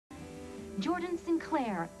Jordan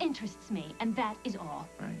Sinclair interests me, and that is all.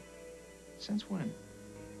 Right. Since when?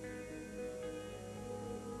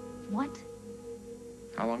 What?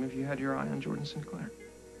 How long have you had your eye on Jordan Sinclair?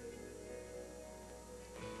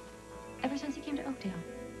 Ever since he came to Oakdale.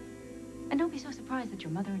 And don't be so surprised that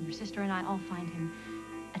your mother and your sister and I all find him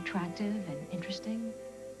attractive and interesting.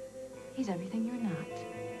 He's everything you're not.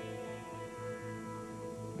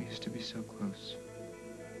 We used to be so close.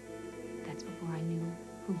 That's before I knew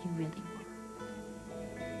who you really were.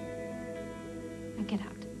 Now get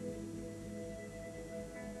out.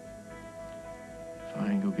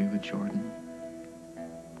 Fine, go be with Jordan.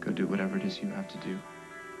 Go do whatever it is you have to do.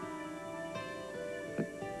 But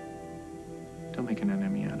don't make an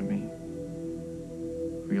enemy out of me,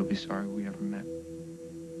 or you'll be sorry we ever met.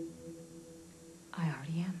 I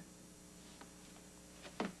already am.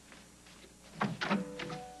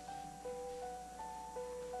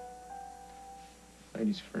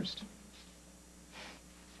 Ladies first.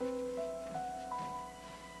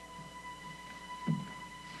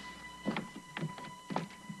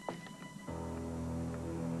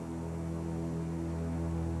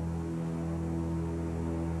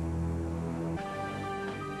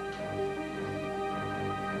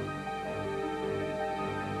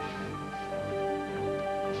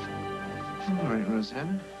 All right,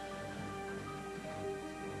 Rosanna.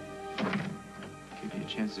 Give you a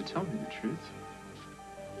chance to tell me the truth.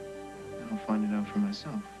 I'll find it out for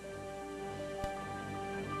myself.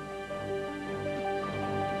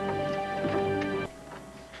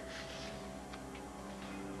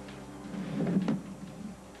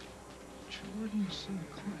 Jordan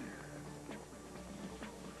Sinclair.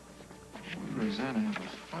 Why would Rosanna have a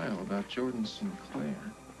file about Jordan Sinclair?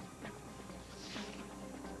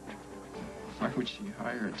 Why would she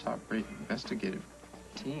hire a top-rate investigative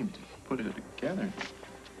team to put it together?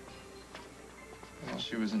 While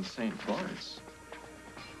she was in St. Bart's.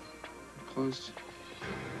 Closed.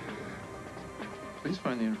 Please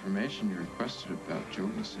find the information you requested about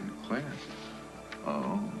Jordan Sinclair.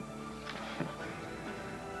 Oh.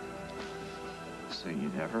 So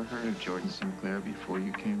you never heard of Jordan Sinclair before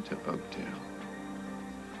you came to Oakdale?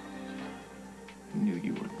 I knew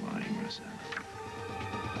you weren't lying, Rosanna.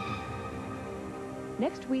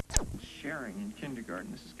 Next week. Sharing in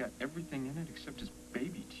kindergarten. This has got everything in it except his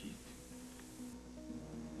baby teeth.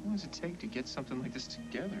 How long does it take to get something like this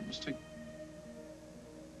together? It must take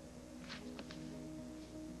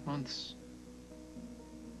months.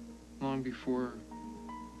 Long before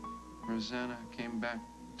Rosanna came back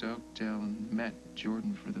to Oakdale and met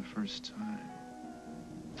Jordan for the first time.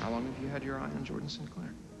 How long have you had your eye on Jordan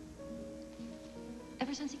Sinclair?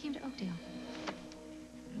 Ever since he came to Oakdale.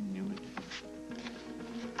 I knew it.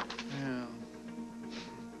 Well,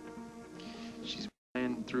 she's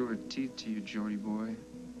lying through her teeth to you, Geordie boy.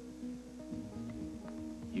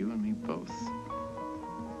 You and me both.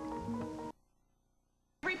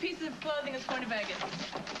 Every piece of clothing is going to Vegas.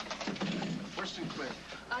 Where's Sinclair?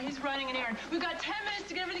 He's running an errand. We've got 10 minutes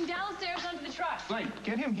to get everything downstairs onto the truck. Right,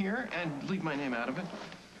 get him here and leave my name out of it.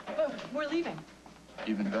 Oh, we're leaving.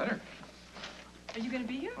 Even better. Are you going to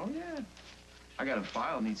be here? Oh, yeah. I got a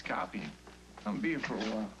file needs copying. I'm gonna be here for a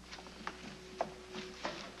while.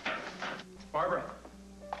 Barbara.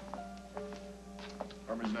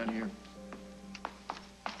 Barbara's not here.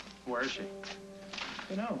 Where is she?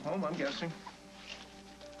 You know, home, I'm guessing.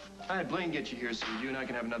 I had Blaine get you here so you and I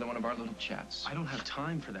can have another one of our little chats. I don't have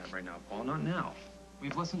time for that right now, Paul. Not now. We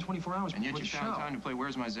have less than 24 hours And yet before you the found show. time to play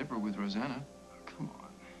Where's My Zipper with Rosanna. Come on.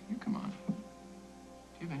 You come on. Do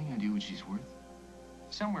you have any idea what she's worth?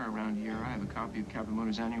 Somewhere around here, I have a copy of Captain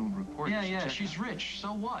Motors' annual report. Yeah, she's rich.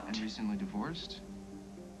 So what? And recently divorced.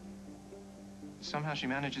 Somehow she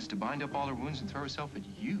manages to bind up all her wounds and throw herself at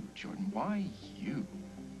you, Jordan. Why you?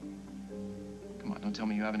 Come on, don't tell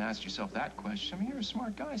me you haven't asked yourself that question. I mean, you're a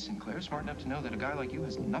smart guy, Sinclair. Smart enough to know that a guy like you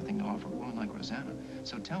has nothing to offer a woman like Rosanna.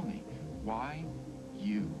 So tell me, why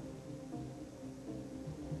you?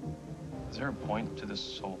 Is there a point to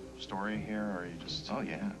this whole story here, or are you just... Oh,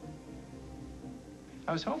 yeah.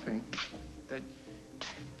 I was hoping that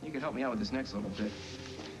you could help me out with this next little bit.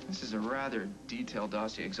 This is a rather detailed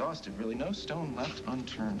dossier, exhaustive, really. No stone left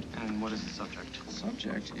unturned. And what is the subject? The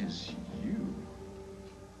subject is you.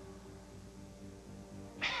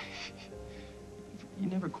 You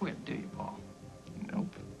never quit, do you, Paul?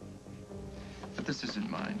 Nope. But this isn't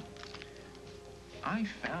mine. I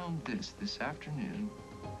found this afternoon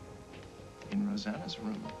in Rosanna's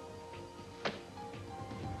room.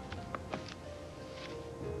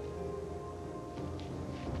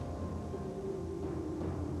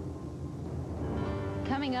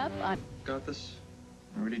 Coming up on... Got this?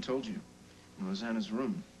 I already told you. In Rosanna's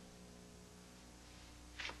room.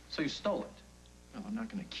 So you stole it? Well, I'm not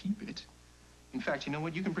going to keep it. In fact, you know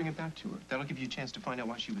what? You can bring it back to her. That'll give you a chance to find out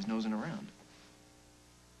why she was nosing around.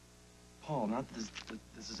 Paul, not that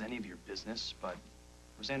this is any of your business, but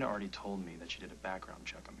Rosanna already told me that she did a background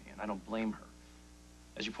check on me, and I don't blame her.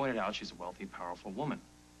 As you pointed out, she's a wealthy, powerful woman.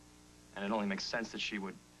 And it only makes sense that she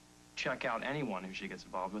would check out anyone who she gets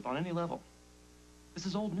involved with on any level. This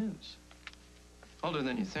is old news. Older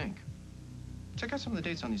than you think. Check out some of the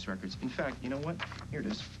dates on these records. In fact, you know what? Here it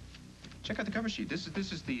is. Check out the cover sheet. This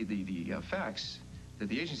is the fax that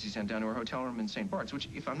the agency sent down to her hotel room in St. Bart's, which,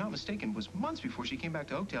 if I'm not mistaken, was months before she came back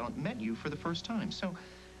to Oakdale and met you for the first time. So,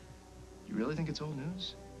 you really think it's old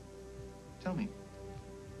news? Tell me,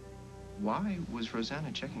 why was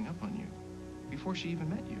Rosanna checking up on you before she even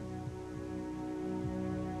met you?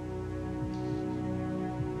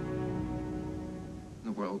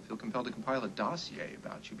 The world would feel compelled to compile a dossier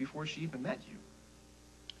about you before she even met you.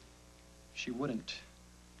 She wouldn't.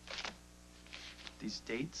 These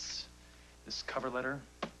dates, this cover letter,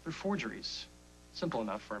 they're forgeries. Simple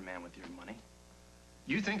enough for a man with your money.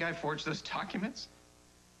 You think I forged those documents?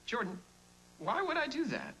 Jordan, why would I do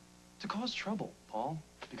that? To cause trouble, Paul,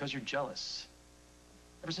 because you're jealous.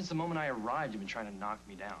 Ever since the moment I arrived, you've been trying to knock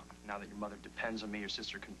me down. Now that your mother depends on me, your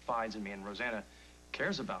sister confides in me, and Rosanna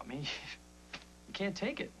cares about me, you can't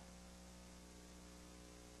take it.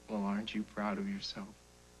 Well, aren't you proud of yourself?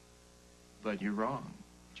 But you're wrong,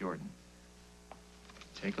 Jordan.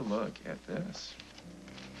 Take a look at this.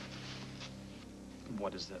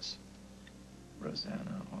 What is this?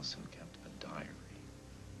 Rosanna also kept a diary.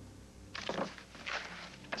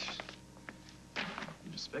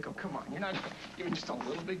 You despicable. Come on, you're not even just a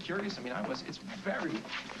little bit curious? I mean, I was. It's very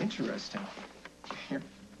interesting. Here,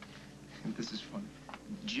 this is fun.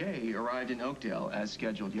 Jay arrived in Oakdale as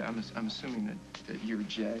scheduled. Yeah, I'm assuming that you're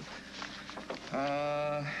Jay.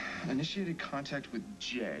 Initiated contact with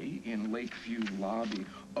Jay in Lakeview lobby.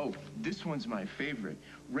 Oh, this one's my favorite.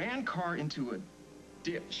 Ran car into a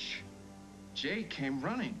ditch. Jay came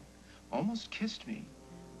running. Almost kissed me,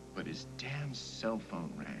 but his damn cell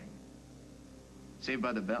phone rang. Saved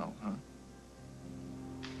by the bell, huh?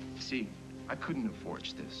 See, I couldn't have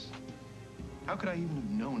forged this. How could I even have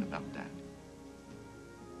known about that?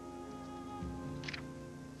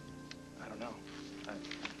 I don't know.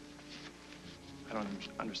 I don't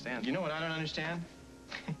understand. You know what I don't understand?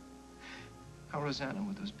 How Rosanna,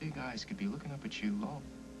 with those big eyes, could be looking up at you all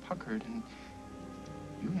puckered, and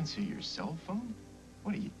you answer your cell phone?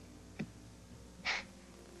 What are you...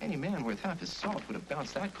 Any man worth half his salt would have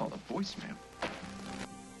bounced that call to voicemail.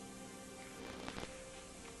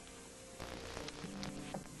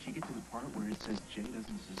 Did you get to the part where it says Jay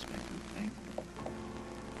doesn't suspect a thing?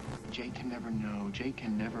 Jay can never know. Jay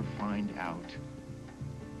can never find out.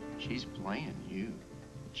 She's playing you,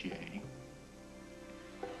 Jay.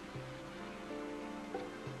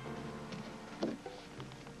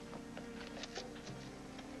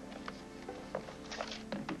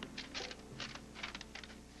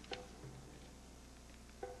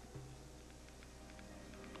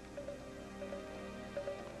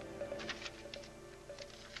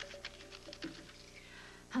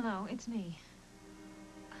 Hello, it's me.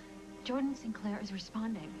 Jordan Sinclair is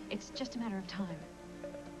responding. It's just a matter of time.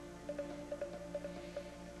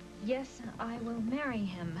 Yes, I will marry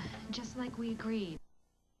him, just like we agreed.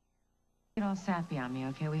 Get all sappy on me,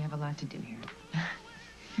 okay? We have a lot to do here.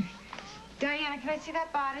 Diana, can I see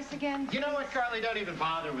that bodice again? You know what, Carly? Don't even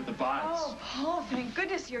bother with the bodice. Oh, Paul, thank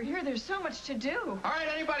goodness you're here. There's so much to do. All right,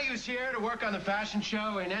 anybody who's here to work on the fashion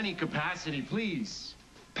show in any capacity, please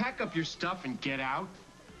pack up your stuff and get out.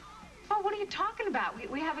 Oh, what are you talking about?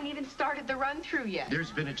 We haven't even started the run-through yet.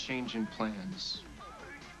 There's been a change in plans.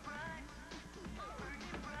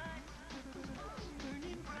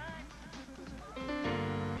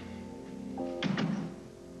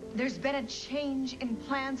 There's been a change in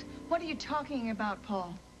plans. What are you talking about,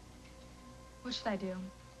 Paul? What should I do?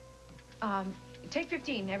 Take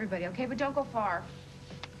 15, everybody, okay? But don't go far.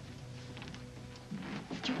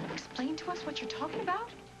 Did you explain to us what you're talking about?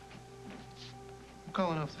 I'm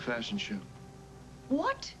calling off the fashion show.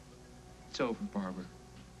 What? It's over, Barbara.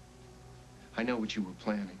 I know what you were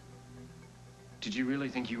planning. Did you really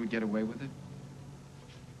think you would get away with it?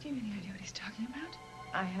 Do you have any idea what he's talking about?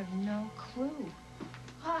 I have no clue.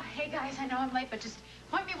 Oh, hey, guys, I know I'm late, but just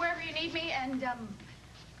point me wherever you need me, and,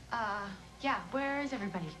 yeah, where is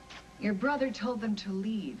everybody? Your brother told them to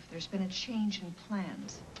leave. There's been a change in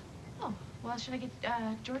plans. Oh, well, should I get,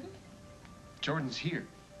 Jordan? Jordan's here.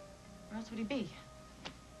 Where else would he be?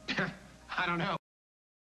 I don't know.